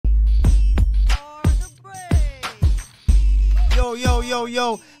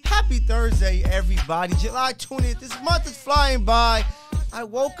Yo. Happy Thursday, everybody. July 20th. This month is flying by. I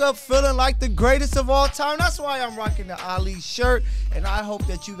woke up feeling like the greatest of all time. That's why I'm rocking the Ali shirt. And I hope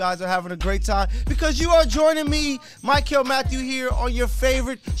that you guys are having a great time because you are joining me, Michael Matthew, here on your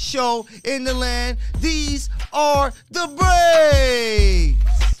favorite show in the land. These are the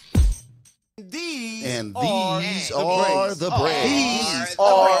breaks. These are the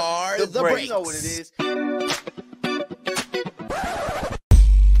breaks. You know what it is.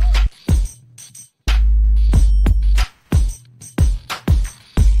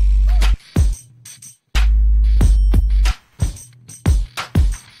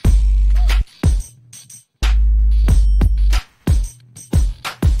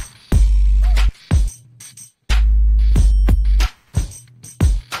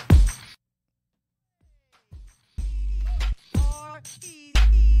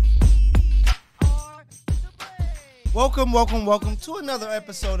 Welcome to another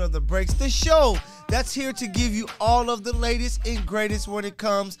episode of The Breaks, the show that's here to give you all of the latest and greatest when it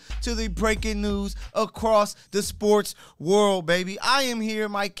comes to the breaking news across the sports world, baby. I am here,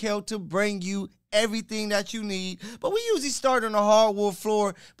 Michael, to bring you everything that you need, but we usually start on the hardwood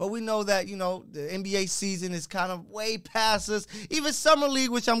floor, but we know that, the NBA season is kind of way past us, even Summer League,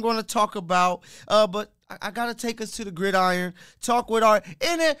 which I'm going to talk about, but I got to take us to the gridiron, talk with our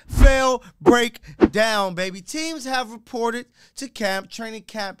NFL breakdown, baby. Teams have reported to camp. Training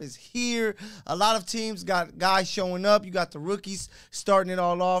camp is here. A lot of teams got guys showing up. You got the rookies starting it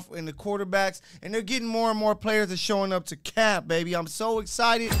all off and the quarterbacks, and they're getting more and more players that are showing up to camp, baby. I'm so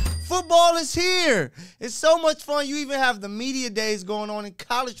excited. Football is here. It's so much fun. You even have the media days going on in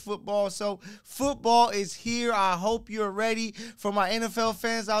college football, so football is here. I hope you're ready. For my NFL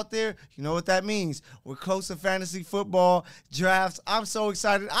fans out there, you know what that means. We're close to fantasy football drafts. I'm so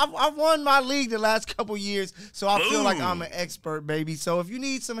excited. I've won my league the last couple years, so I feel like I'm an expert, baby. So if you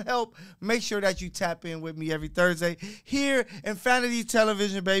need some help, make sure that you tap in with me every Thursday here in Infanity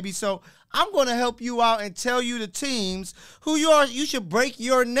Television, baby. So I'm going to help you out and tell you the teams who you should break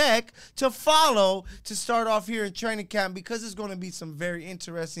your neck to follow to start off here in training camp, because there's going to be some very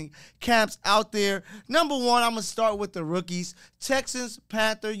interesting camps out there. Number one, I'm going to start with the rookies. Texans,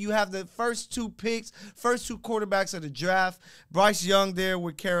 Panther, you have the first two picks, first two quarterbacks of the draft. Bryce Young there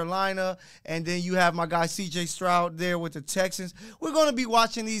with Carolina, and then you have my guy C.J. Stroud there with the Texans. We're going to be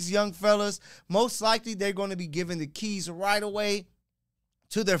watching these young fellas. Most likely they're going to be given the keys right away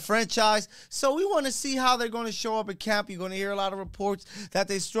to their franchise. So we want to see how they're going to show up at camp. You're going to hear a lot of reports that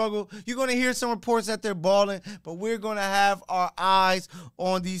they struggle. You're going to hear some reports that they're balling, but we're going to have our eyes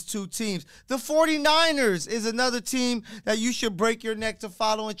on these two teams. The 49ers is another team that you should break your neck to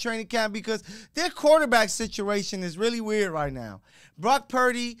follow in training camp because their quarterback situation is really weird right now. Brock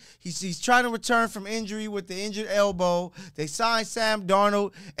Purdy, he's trying to return from injury with the injured elbow. They signed Sam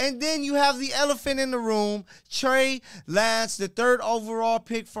Darnold. And then you have the elephant in the room, Trey Lance, the third overall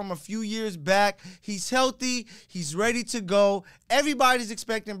pick from a few years back. He's healthy. He's ready to go. Everybody's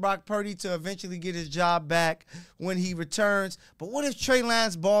expecting Brock Purdy to eventually get his job back when he returns. But what if Trey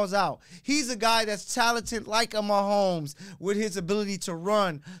Lance balls out? He's a guy that's talented like a Mahomes with his ability to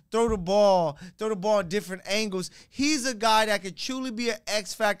run, throw the ball at different angles. He's a guy that could truly be an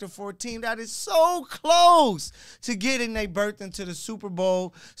X factor for a team that is so close to getting their berth into the Super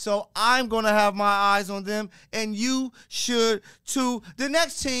Bowl. So I'm going to have my eyes on them, and you should too. The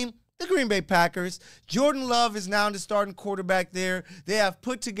next team, the Green Bay Packers. Jordan Love is now the starting quarterback there. They have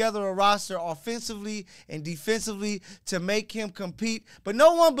put together a roster offensively and defensively to make him compete, but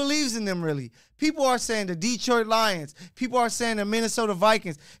no one believes in them really. People are saying the Detroit Lions. People are saying the Minnesota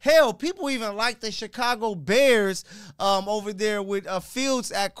Vikings. Hell, people even like the Chicago Bears over there with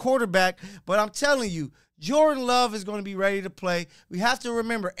Fields at quarterback. But I'm telling you, Jordan Love is going to be ready to play. We have to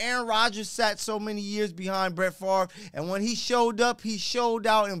remember, Aaron Rodgers sat so many years behind Brett Favre, and when he showed up, he showed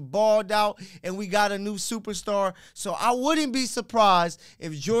out and balled out, and we got a new superstar. So I wouldn't be surprised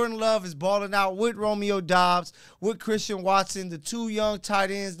if Jordan Love is balling out with Romeo Doubs, with Christian Watson, the two young tight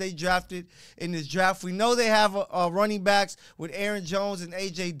ends they drafted in this draft. We know they have running backs with Aaron Jones and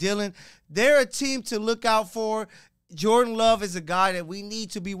A.J. Dillon. They're a team to look out for. Jordan Love is a guy that we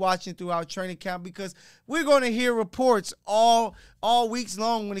need to be watching throughout training camp because we're going to hear reports all weeks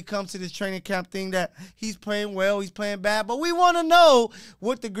long when it comes to this training camp thing that he's playing well, he's playing bad. But we want to know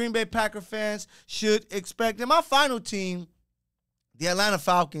what the Green Bay Packer fans should expect. And my final team, the Atlanta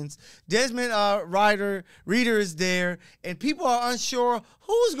Falcons. Desmond Reader is there, and people are unsure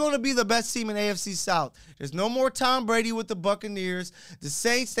who who's going to be the best team in AFC South? There's no more Tom Brady with the Buccaneers. The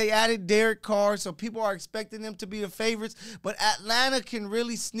Saints, they added Derek Carr, so people are expecting them to be the favorites. But Atlanta can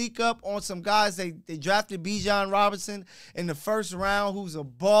really sneak up on some guys. They drafted Bijan Robinson in the first round, who's a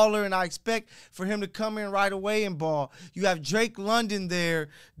baller, and I expect for him to come in right away and ball. You have Drake London there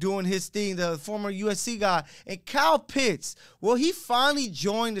doing his thing, the former USC guy. And Kyle Pitts, well, he finally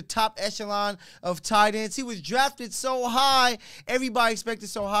joined the top echelon of tight ends. He was drafted so high, everybody expected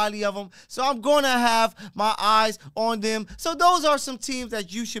so highly of him. So I'm going to have my eyes on them. So those are some teams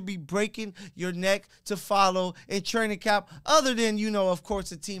that you should be breaking your neck to follow in training camp, other than, you know, of course,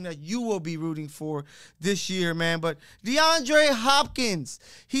 the team that you will be rooting for this year, man. But DeAndre Hopkins,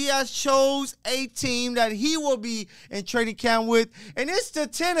 he has chose a team that he will be in training camp with, and it's the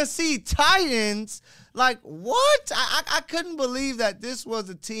Tennessee Titans. Like, what? I couldn't believe that this was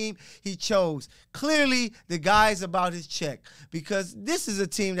the team he chose. Clearly, the guy is about his check, because this is a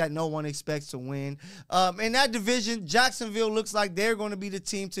team that no one expects to win. In that division, Jacksonville looks like they're going to be the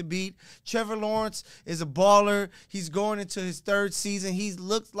team to beat. Trevor Lawrence is a baller. He's going into his third season. He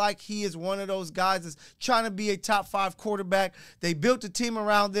looks like he is one of those guys that's trying to be a top 5 quarterback. They built the team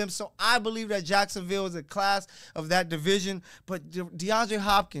around them, so I believe that Jacksonville is a class of that division. But DeAndre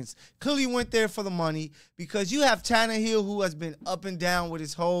Hopkins clearly went there for the money, because you have Tannehill, who has been up and down with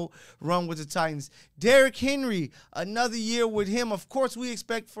his whole run with the Titans. Derrick Henry, another year with him. Of course, we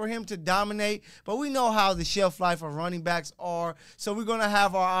expect for him to dominate, but we know how the shelf life of running backs are, so we're going to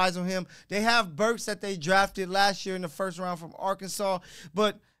have our eyes on him. They have Burks that they drafted last year in the first round from Arkansas,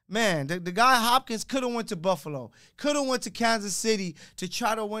 but man, the guy Hopkins could have went to Buffalo, could have went to Kansas City to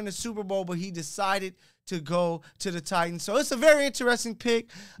try to win the Super Bowl, but he decided to go to the Titans. So it's a very interesting pick.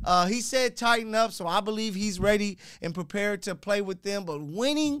 He said tighten up, so I believe he's ready and prepared to play with them. But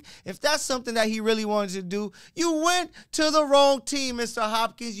winning, if that's something that he really wanted to do, you went to the wrong team, Mr.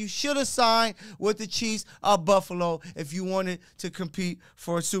 Hopkins. You should have signed with the Chiefs of Buffalo if you wanted to compete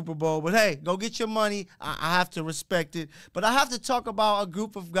for a Super Bowl. But hey, go get your money. I have to respect it. But I have to talk about a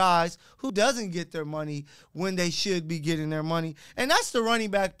group of guys who doesn't get their money when they should be getting their money, and that's the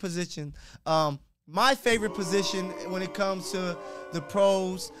running back position. My favorite position when it comes to the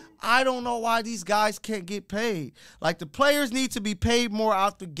pros. I don't know why these guys can't get paid. Like, the players need to be paid more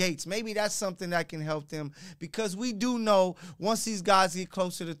out the gates. Maybe that's something that can help them, because we do know once these guys get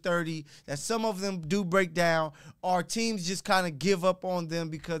closer to 30 that some of them do break down. Our teams just kind of give up on them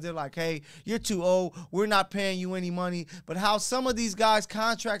because they're like, hey, you're too old. We're not paying you any money. But how some of these guys'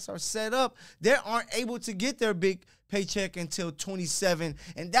 contracts are set up, they aren't able to get their big paycheck until 27,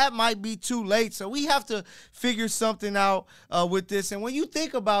 and that might be too late. So we have to figure something out with this. And when you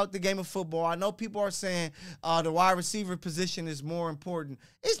think about the game of football, I know people are saying the wide receiver position is more important.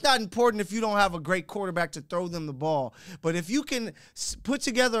 It's not important if you don't have a great quarterback to throw them the ball. But if you can put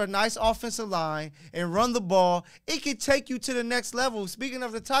together a nice offensive line and run the ball, it can take you to the next level. Speaking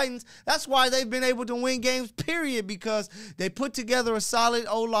of the Titans, that's why they've been able to win games, period, because they put together a solid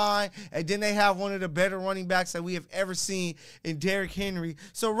O-line, and then they have one of the better running backs that we have ever seen in Derrick Henry.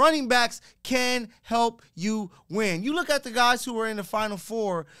 So running backs can help you win. You look at the guys who were in the Final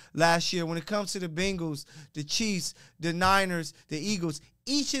Four last year when it comes to the Bengals, the Chiefs, the Niners, the Eagles.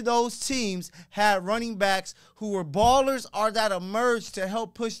 Each of those teams had running backs who were ballers or that emerged to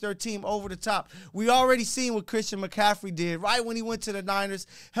help push their team over the top. We already seen what Christian McCaffrey did right when he went to the Niners,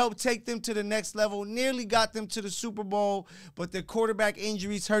 helped take them to the next level, nearly got them to the Super Bowl, but their quarterback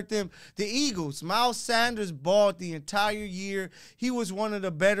injuries hurt them. The Eagles, Miles Sanders balled the entire year. He was one of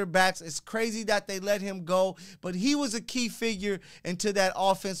the better backs. It's crazy that they let him go, but he was a key figure into that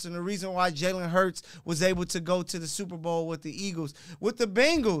offense and the reason why Jalen Hurts was able to go to the Super Bowl with the Eagles. With the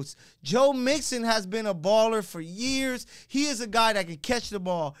Bengals, Joe Mixon has been a baller for years. He is a guy that can catch the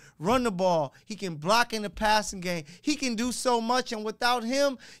ball, run the ball. He can block in the passing game. He can do so much, and without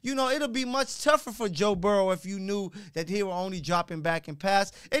him, you know, it'll be much tougher for Joe Burrow if you knew that he were only dropping back and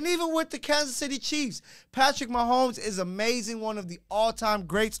pass. And even with the Kansas City Chiefs, Patrick Mahomes is amazing, one of the all-time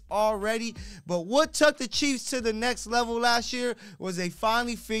greats already. But what took the Chiefs to the next level last year was they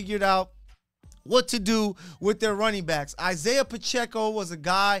finally figured out what to do with their running backs. Isaiah Pacheco was a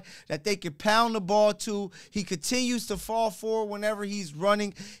guy that they could pound the ball to. He continues to fall forward whenever he's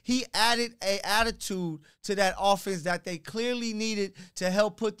running. He added an attitude to that offense that they clearly needed to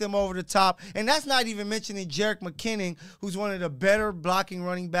help put them over the top. And that's not even mentioning Jerick McKinnon, who's one of the better blocking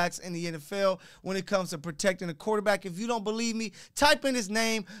running backs in the NFL when it comes to protecting the quarterback. If you don't believe me, type in his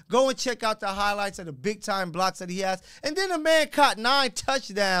name. Go and check out the highlights of the big-time blocks that he has. And then the man caught 9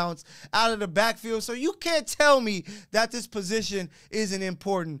 touchdowns out of the back backfield. So you can't tell me that this position isn't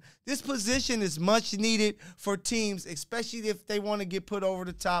important. This position is much needed for teams, especially if they want to get put over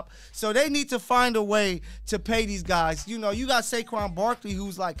the top. So they need to find a way to pay these guys. You know, you got Saquon Barkley,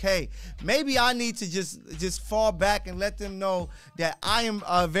 who's like, hey, maybe I need to just fall back and let them know that I am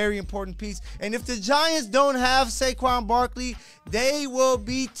a very important piece. And if the Giants don't have Saquon Barkley, they will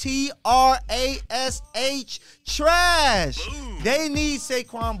be trash, trash. Boom. They need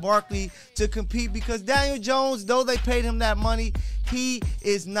Saquon Barkley to compete because Daniel Jones, though they paid him that money, he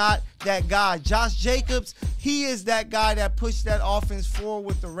is not that guy. Josh Jacobs, he is that guy that pushed that offense forward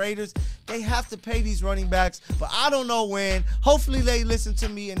with the Raiders. They have to pay these running backs, but I don't know when. Hopefully they listen to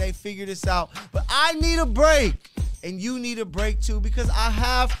me and they figure this out. But I need a break, and you need a break too, because I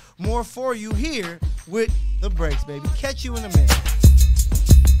have more for you here with the breaks, baby. Catch you in a minute.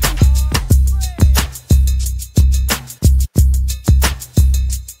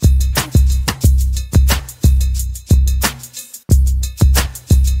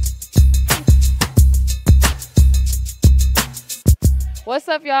 What's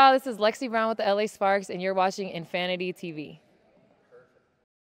up, y'all? This is Lexi Brown with the LA Sparks, and you're watching Infanity TV.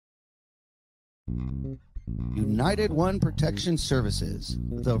 United One Protection Services.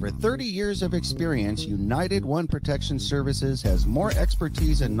 With over 30 years of experience, United One Protection Services has more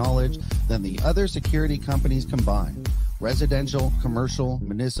expertise and knowledge than the other security companies combined. Residential, commercial,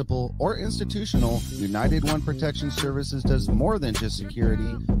 municipal, or institutional, United One Protection Services does more than just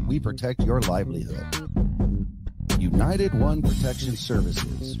security. We protect your livelihood. United One Protection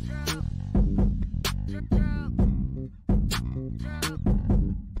Services.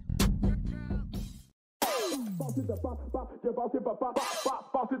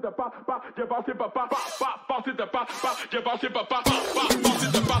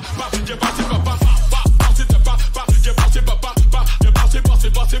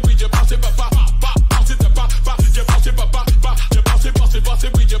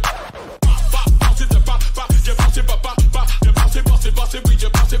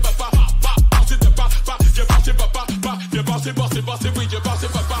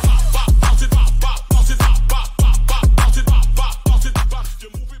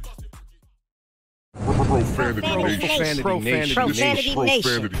 Profanity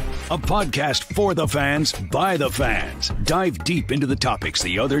Nation. A podcast for the fans, by the fans. Dive deep into the topics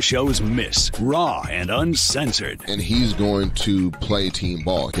the other shows miss. Raw and uncensored. And he's going to play team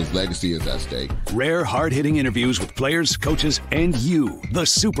ball. His legacy is at stake. Rare, hard-hitting interviews with players, coaches, and you, the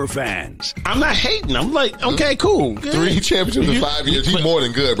super fans. I'm not hating. I'm like, okay, cool. Good. 3 championships in 5 years. He's more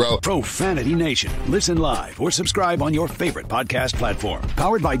than good, bro. Profanity Nation. Listen live or subscribe on your favorite podcast platform.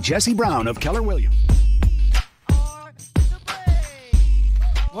 Powered by Jesse Brown of Keller Williams.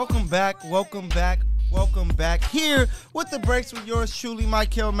 Welcome back here with the breaks with yours truly,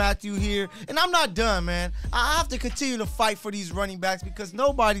 Michael Matthew here. And I'm not done, man. I have to continue to fight for these running backs because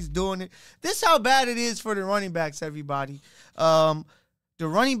nobody's doing it. This is how bad it is for the running backs, everybody. The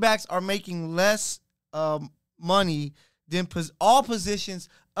running backs are making less money than all positions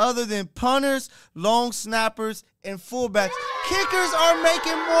other than punters, long snappers, and fullbacks. Kickers are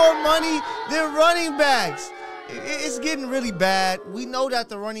making more money than running backs. It's getting really bad. We know that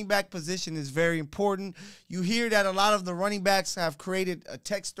the running back position is very important. You hear that a lot of the running backs have created a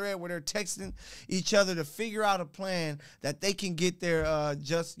text thread where they're texting each other to figure out a plan that they can get their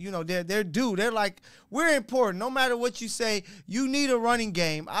their due. They're like, we're important. No matter what you say, you need a running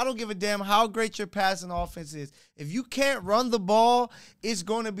game. I don't give a damn how great your passing offense is. If you can't run the ball, it's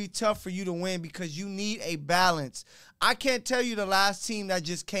going to be tough for you to win because you need a balance. I can't tell you the last team that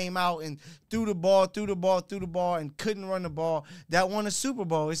just came out and threw the ball, and couldn't run the ball that won a Super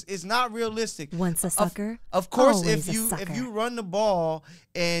Bowl. It's not realistic. Once a sucker, of course, always if you run the ball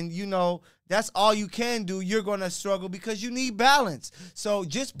and that's all you can do, you're going to struggle because you need balance. So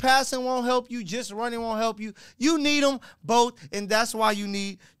just passing won't help you. Just running won't help you. You need them both, and that's why you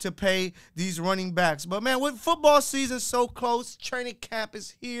need to pay these running backs. But, man, with football season so close, training camp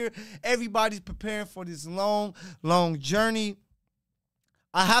is here. Everybody's preparing for this long, long journey.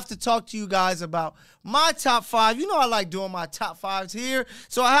 I have to talk to you guys about my top 5. You know I like doing my top 5s here.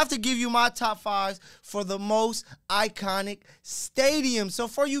 So I have to give you my top 5s for the most iconic stadiums. So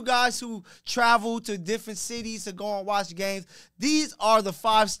for you guys who travel to different cities to go and watch games, these are the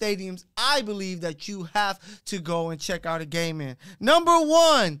 5 stadiums I believe that you have to go and check out a game in. Number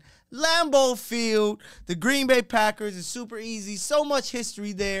 1, Lambeau Field, the Green Bay Packers, is super easy. So much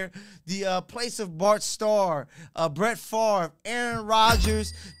history there. The place of Bart Starr, Brett Favre, Aaron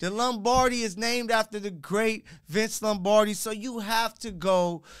Rodgers. The Lombardi is named after the great Vince Lombardi. So you have to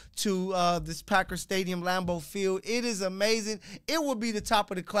go to this Packer Stadium, Lambeau Field. It is amazing. It will be the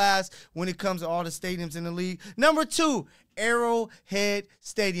top of the class when it comes to all the stadiums in the league. Number 2, Arrowhead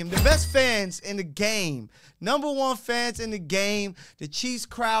Stadium. The best fans in the game. Number 1 fans in the game. The Chiefs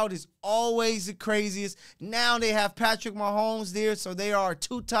crowd is always the craziest. Now they have Patrick Mahomes there, so they are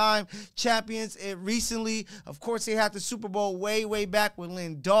 2-time champions. Recently, of course, they had the Super Bowl way back with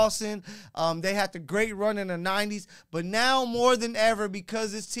Lynn Dawson. They had the great run in the 90s, but now more than ever,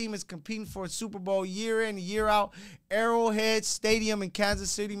 because this team is competing for a Super Bowl year in, year out, Arrowhead Stadium in Kansas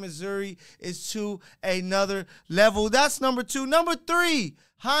City, Missouri is to another level. That's number 2. Number 3,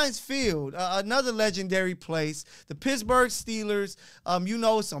 Heinz Field, another legendary place. The Pittsburgh Steelers,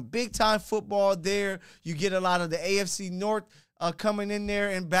 some big-time football there. You get a lot of the AFC North coming in there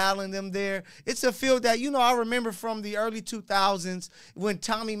and battling them there. It's a field that, I remember from the early 2000s when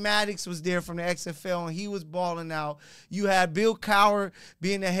Tommy Maddox was there from the XFL and he was balling out. You had Bill Cowher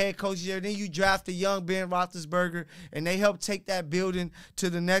being the head coach there. Then you draft a young Ben Roethlisberger, and they helped take that building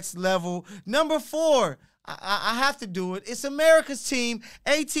to the next level. Number 4, I have to do it. It's America's team,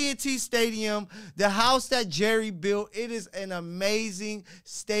 AT&T Stadium, the house that Jerry built. It is an amazing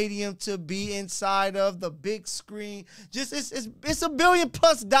stadium to be inside of, the big screen. Just it's $1 billion+.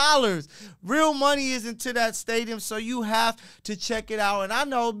 Real money is into that stadium, so you have to check it out. And I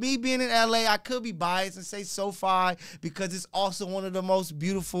know, me being in LA, I could be biased and say SoFi because it's also one of the most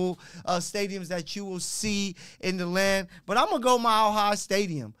beautiful stadiums that you will see in the land. But I'm going to go Mile High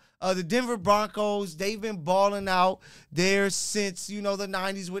Stadium. The Denver Broncos, they've been balling out there since, the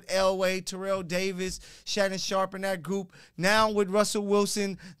 90s with Elway, Terrell Davis, Shannon Sharp and that group. Now with Russell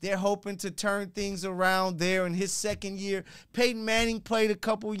Wilson, they're hoping to turn things around there in his second year. Peyton Manning played a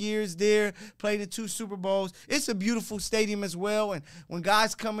couple years there, played in 2 Super Bowls. It's a beautiful stadium as well, and when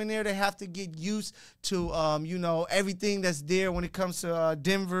guys come in there, they have to get used to, everything that's there when it comes to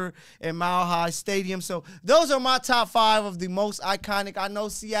Denver and Mile High Stadium. So those are my top 5 of the most iconic. I know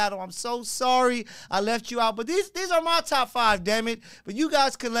Seattle, I'm so sorry I left you out, but these are my top 5, damn it. But you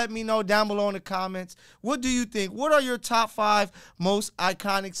guys can let me know down below in the comments. What do you think? What are your top 5 most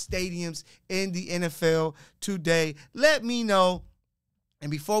iconic stadiums in the NFL today? Let me know. And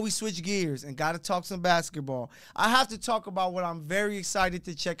before we switch gears and got to talk some basketball, I have to talk about what I'm very excited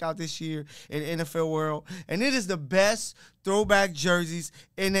to check out this year in the NFL world. And it is the best throwback jerseys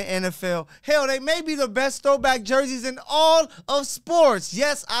in the NFL. Hell, they may be the best throwback jerseys in all of sports.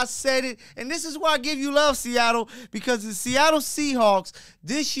 Yes, I said it. And this is why I give you love, Seattle, because the Seattle Seahawks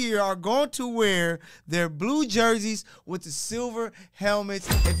this year are going to wear their blue jerseys with the silver helmets.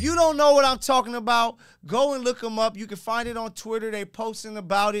 If you don't know what I'm talking about, go and look them up. You can find it on Twitter. They posting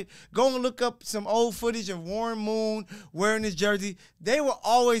about it. Go and look up some old footage of Warren Moon wearing this jersey. They were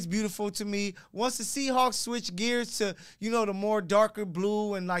always beautiful to me. Once the Seahawks switched gears to, the more darker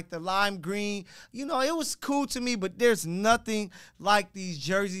blue and like the lime green, it was cool to me, but there's nothing like these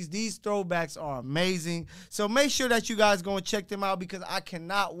jerseys. These throwbacks are amazing. So make sure that you guys go and check them out because I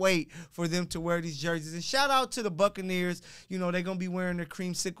cannot wait for them to wear these jerseys. And shout out to the Buccaneers. They're going to be wearing their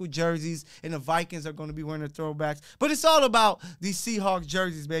creamsicle jerseys, and the Vikings are going to be wearing their throwbacks. But it's all about these Seahawks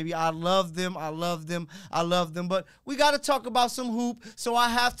jerseys, baby. I love them. I love them. I love them. But we got to talk about some hoop, so I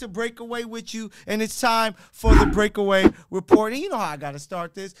have to break away with you, and it's time for the breakaway report. And you know how I got to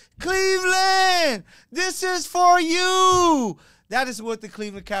start this. Cleveland, this is for you. That is what the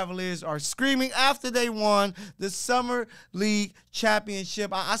Cleveland Cavaliers are screaming after they won the Summer League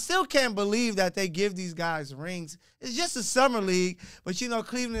championship. I still can't believe that they give these guys rings. It's just a summer league, but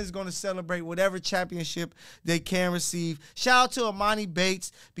Cleveland is going to celebrate whatever championship they can receive. Shout out to Amani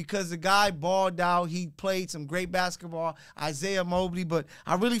Bates because the guy balled out. He played some great basketball. Isaiah Mobley, but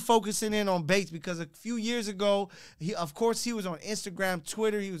I'm really focusing in on Bates because a few years ago, he was on Instagram,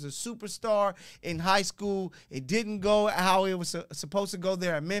 Twitter. He was a superstar in high school. It didn't go how it was supposed to go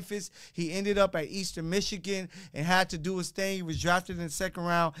there at Memphis. He ended up at Eastern Michigan and had to do his thing. He was drafted in the second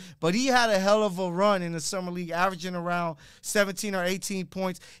round, but he had a hell of a run in the summer league, averaging around 17 or 18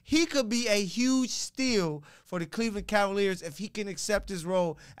 points. He could be a huge steal for the Cleveland Cavaliers if he can accept his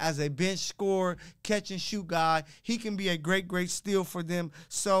role as a bench scorer, catch and shoot guy. He can be a great, great steal for them.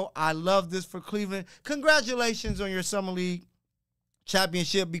 So I love this for Cleveland. Congratulations on your summer league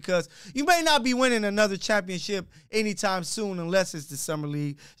championship, because you may not be winning another championship anytime soon unless it's the Summer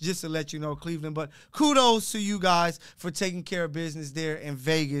League, just to let you know, Cleveland. But kudos to you guys for taking care of business there in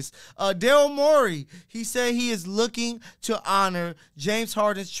Vegas. Daryl Morey, he said he is looking to honor James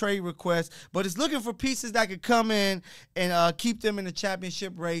Harden's trade request, but is looking for pieces that could come in and keep them in the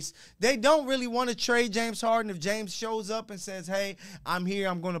championship race. They don't really want to trade James Harden. If James shows up and says, hey, I'm here,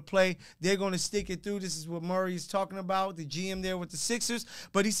 I'm going to play, they're going to stick it through. This is what Murray is talking about, the GM there with the Sixers.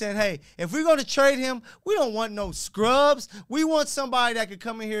 But he said, hey, if we're going to trade him, we don't want no scrubs. We want somebody that could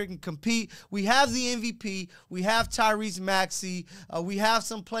come in here and compete. We have the MVP. We have Tyrese Maxey. We have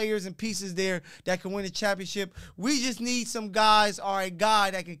some players and pieces there that can win a championship. We just need some guys or a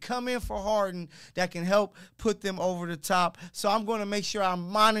guy that can come in for Harden that can help put them over the top. So I'm going to make sure I'm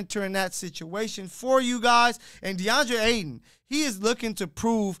monitoring that situation for you guys. And DeAndre Ayton, he is looking to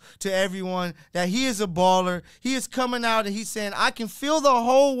prove to everyone that he is a baller. He is coming out and he's saying, I can feel the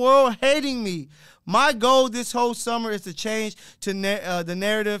whole world hating me. My goal this whole summer is to change to the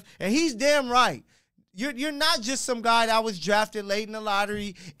narrative. And he's damn right. You're not just some guy that was drafted late in the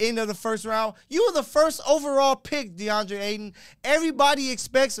lottery, end of the first round. You were the first overall pick, DeAndre Ayton. Everybody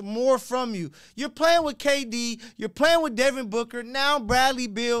expects more from you. You're playing with KD. You're playing with Devin Booker. Now Bradley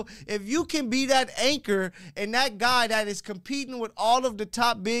Beal. If you can be that anchor and that guy that is competing with all of the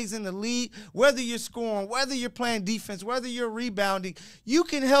top bigs in the league, whether you're scoring, whether you're playing defense, whether you're rebounding, you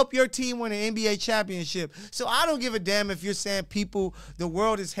can help your team win an NBA championship. So I don't give a damn if you're saying the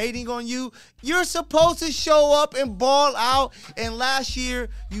world is hating on you. You're supposed to show up and ball out, and last year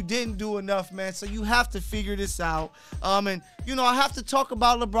you didn't do enough, man. So you have to figure this out. And you know, I have to talk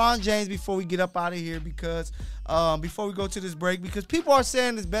about LeBron James before we get up out of here, because before we go to this break, because people are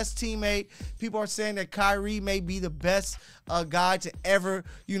saying his best teammate, people are saying that Kyrie may be the best guy to ever,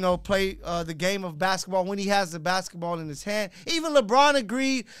 you know, play the game of basketball when he has the basketball in his hand. Even LeBron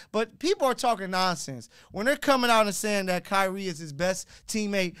agreed, but people are talking nonsense when they're coming out and saying that Kyrie is his best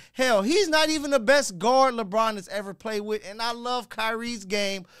teammate. Hell, he's not even the best guard LeBron has ever played with, and I love Kyrie's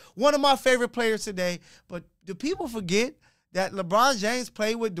game. One of my favorite players today, but do people forget that LeBron James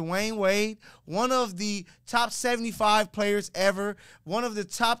played with Dwayne Wade, one of the top 75 players ever, one of the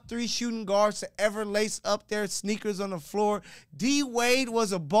top 3 shooting guards to ever lace up their sneakers on the floor. D. Wade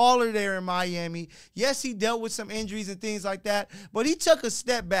was a baller there in Miami. Yes, he dealt with some injuries and things like that, but he took a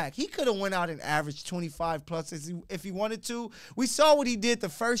step back. He could have went out and averaged 25 plus if he wanted to. We saw what he did the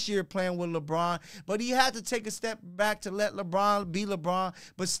first year playing with LeBron, but he had to take a step back to let LeBron be LeBron,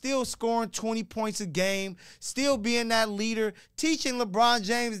 but still scoring 20 points a game, still being that leader, teaching LeBron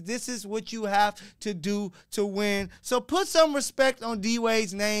James this is what you have to do to win. So put some respect on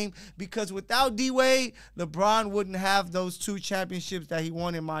D-Wade's name, because without D-Wade, LeBron wouldn't have those 2 championships that he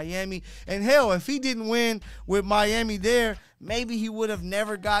won in Miami. And hell, if he didn't win with Miami there, maybe he would have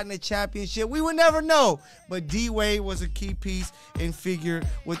never gotten a championship. We would never know. But D-Wade was a key piece and figure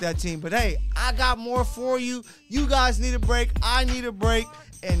with that team. But hey, I got more for you. You guys need a break. I need a break.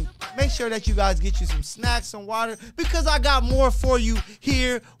 And make sure that you guys get you some snacks, some water, because I got more for you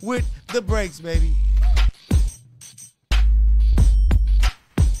here with the breaks, baby.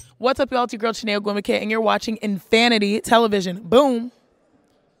 What's up, y'all? It's your girl, Chanel Gwimike, and you're watching Infanity Television. Boom.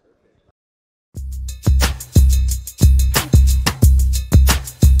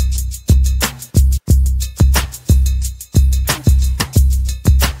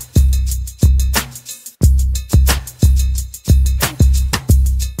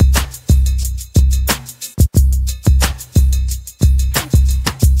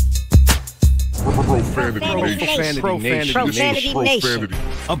 Profanity Nation.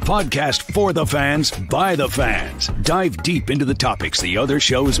 A podcast for the fans, by the fans. Dive deep into the topics the other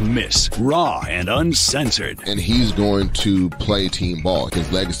shows miss. Raw and uncensored. And he's going to play team ball.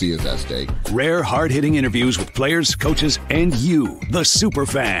 His legacy is at stake. Rare, hard-hitting interviews with players, coaches, and you, the super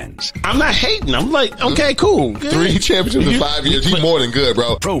fans. I'm not hating. I'm like, okay, cool. Good. 3 championships in 5 years. He's more than good,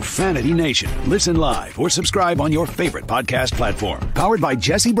 bro. Profanity Nation. Listen live or subscribe on your favorite podcast platform. Powered by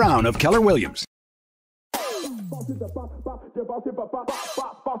Jesse Brown of Keller Williams.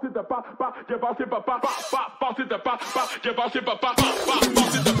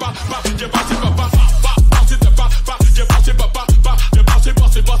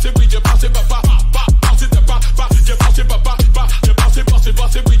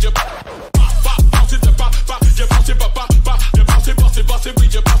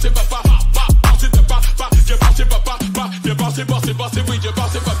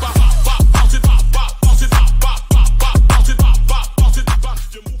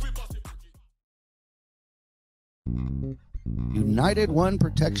 United One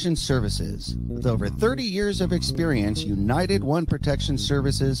Protection Services. With over 30 years of experience, United One Protection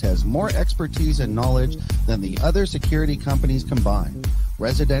Services has more expertise and knowledge than the other security companies combined.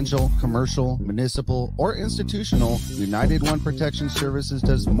 Residential, commercial, municipal, or institutional, United One Protection Services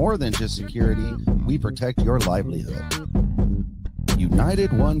does more than just security. We protect your livelihood.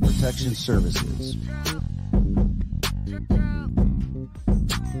 United One Protection Services.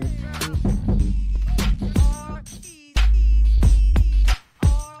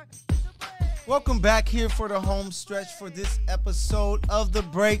 Welcome back here for the home stretch for this episode of The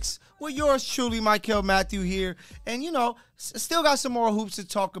Breaks with yours truly, Michael Matthew here. And, you know, still got some more hoops to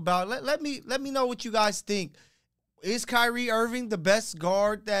talk about. Let me know what you guys think. Is Kyrie Irving the best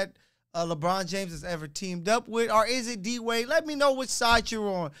guard that LeBron James has ever teamed up with, or is it D-Wade? Let me know which side you're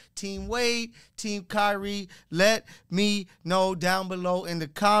on. Team Wade, Team Kyrie. Let me know down below in the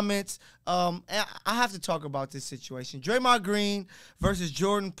comments. And I have to talk about this situation. Draymond Green versus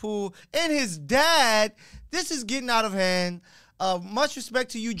Jordan Poole and his dad. This is getting out of hand. Much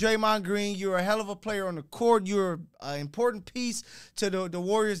respect to you, Draymond Green. You're a hell of a player on the court. You're an important piece to the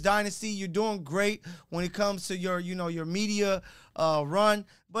Warriors dynasty. You're doing great when it comes to your media run.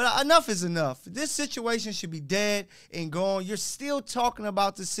 But enough is enough. This situation should be dead and gone. You're still talking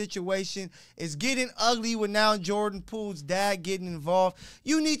about the situation. It's getting ugly with now Jordan Poole's dad getting involved.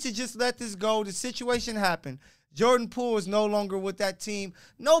 You need to just let this go. The situation happened. Jordan Poole is no longer with that team.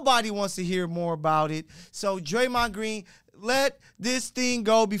 Nobody wants to hear more about it. So Draymond Green, let this thing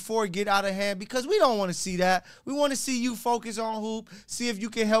go before it get out of hand, because we don't want to see that. We want to see you focus on hoop, see if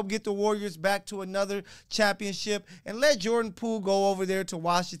you can help get the Warriors back to another championship, and let Jordan Poole go over there to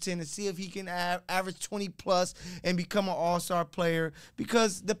Washington and see if he can average 20+ and become an all-star player,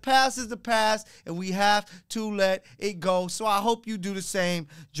 because the past is the past, and we have to let it go. So I hope you do the same,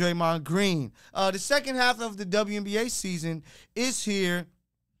 Draymond Green. The second half of the WNBA season is here.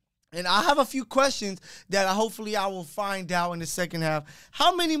 And I have a few questions that hopefully I will find out in the second half.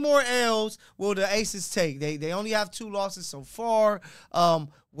 How many more L's will the Aces take? They only have 2 losses so far.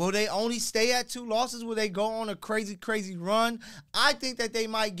 Will they only stay at 2 losses? Will they go on a crazy, crazy run? I think that they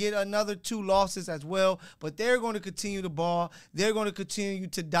might get another 2 losses as well, but they're going to continue the ball. They're going to continue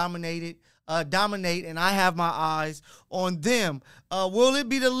to dominate, and I have my eyes on them. Will it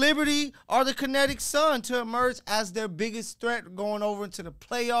be the Liberty or the Kinetic Sun to emerge as their biggest threat going over into the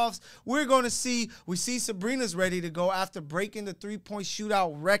playoffs? We're going to see. We see Sabrina's ready to go after breaking the 3-point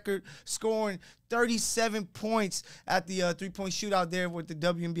shootout record, scoring 37 points at the three-point shootout there with the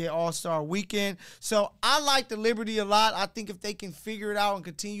WNBA All-Star Weekend. So I like the Liberty a lot. I think if they can figure it out and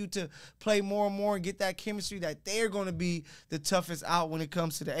continue to play more and more and get that chemistry, that they're going to be the toughest out when it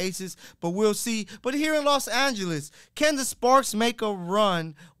comes to the Aces. But we'll see. But here in Los Angeles, can the Sparks make a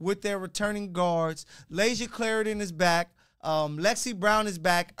run with their returning guards? Lasia Clarendon is back. Lexi Brown is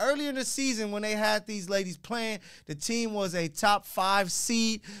back. Earlier in the season when they had these ladies playing, the team was a top 5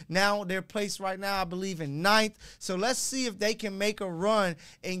 seed. Now they're placed right now, I believe, in 9th. So let's see if they can make a run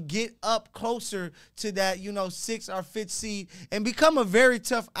and get up closer to that, 6th or 5th seed and become a very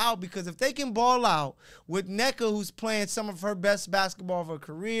tough out, because if they can ball out with Nneka, who's playing some of her best basketball of her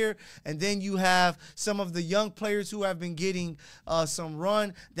career, and then you have some of the young players who have been getting some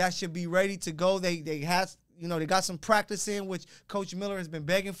run that should be ready to go. They got some practice in, which Coach Miller has been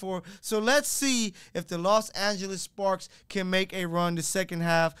begging for. So let's see if the Los Angeles Sparks can make a run the second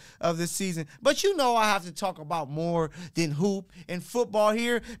half of the season. But I have to talk about more than hoop and football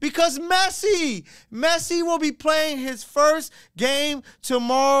here, because Messi will be playing his first game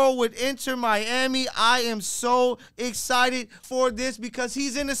tomorrow with Inter Miami. I am so excited for this because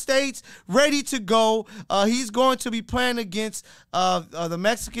he's in the States, ready to go. He's going to be playing against the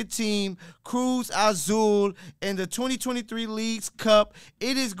Mexican team, Cruz Azul, in the 2023 Leagues Cup.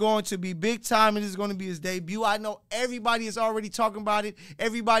 It is going to be big time. It is going to be his debut. I know everybody is already talking about it.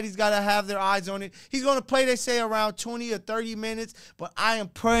 Everybody's got to have their eyes on it. He's going to play, they say, around 20 or 30 minutes, but I am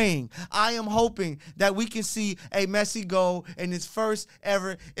praying, I am hoping that we can see a Messi goal in his first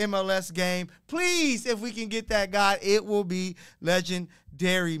ever MLS game. Please, if we can get that guy, it will be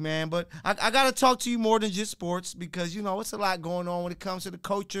legendary, man. But I got to talk to you more than just sports, because, it's a lot going on when it comes to the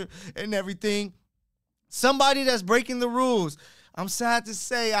culture and everything. Somebody that's breaking the rules. I'm sad to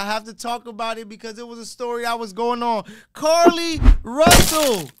say I have to talk about it because it was a story that was going on. Carly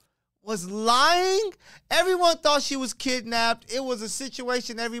Russell was lying. Everyone thought she was kidnapped. It was a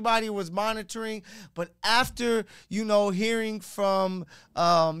situation everybody was monitoring. But after, hearing from,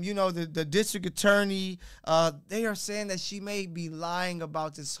 the district attorney, they are saying that she may be lying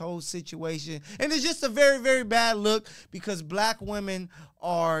about this whole situation. And it's just a very, very bad look because black women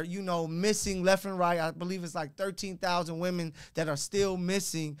are, missing left and right. I believe it's like 13,000 women that are still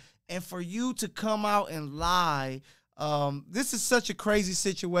missing. And for you to come out and lie, this is such a crazy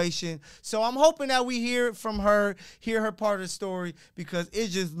situation. So I'm hoping that we hear it from her, hear her part of the story, because it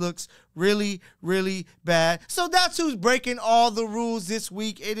just looks really, really bad. So that's who's breaking all the rules this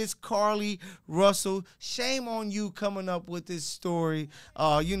week. It is Carly Russell. Shame on you coming up with this story.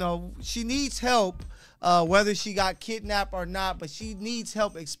 She needs help, whether she got kidnapped or not, but she needs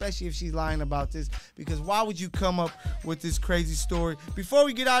help, especially if she's lying about this, because why would you come up with this crazy story? Before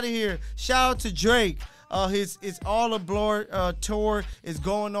we get out of here, shout out to Drake. His All Aboard tour is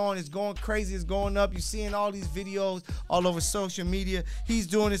going on. It's going crazy. It's going up. You're seeing all these videos all over social media. He's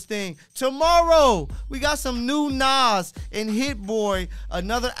doing his thing. Tomorrow, we got some new Nas and Hit Boy.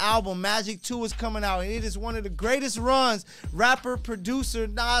 Another album, Magic 2, is coming out. And it is one of the greatest runs. Rapper, producer,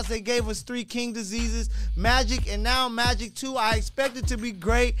 Nas, they gave us 3 King Diseases, Magic, and now Magic 2. I expect it to be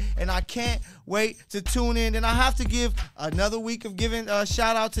great, and I can't wait to tune in. And I have to give another week of giving a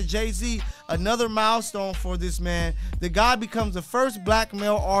shout out to Jay-Z. Another milestone for this man. The guy becomes the first black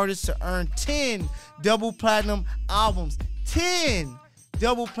male artist to earn 10 double platinum albums. 10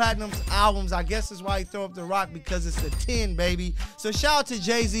 double platinum albums. I guess that's why he throw up the rock, because it's a 10, baby. So shout out to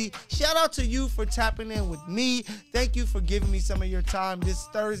Jay-Z. Shout out to you for tapping in with me. Thank you for giving me some of your time this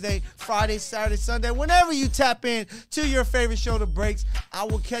Thursday, Friday, Saturday, Sunday. Whenever you tap in to your favorite show, The Breaks, I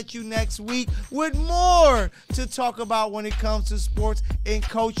will catch you next week with more to talk about when it comes to sports and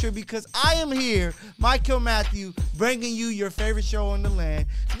culture, because I am here, Michael Matthew, bringing you your favorite show on the land.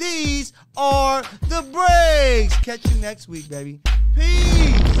 These are The Breaks. Catch you next week, baby.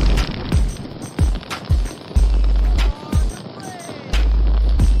 Peace.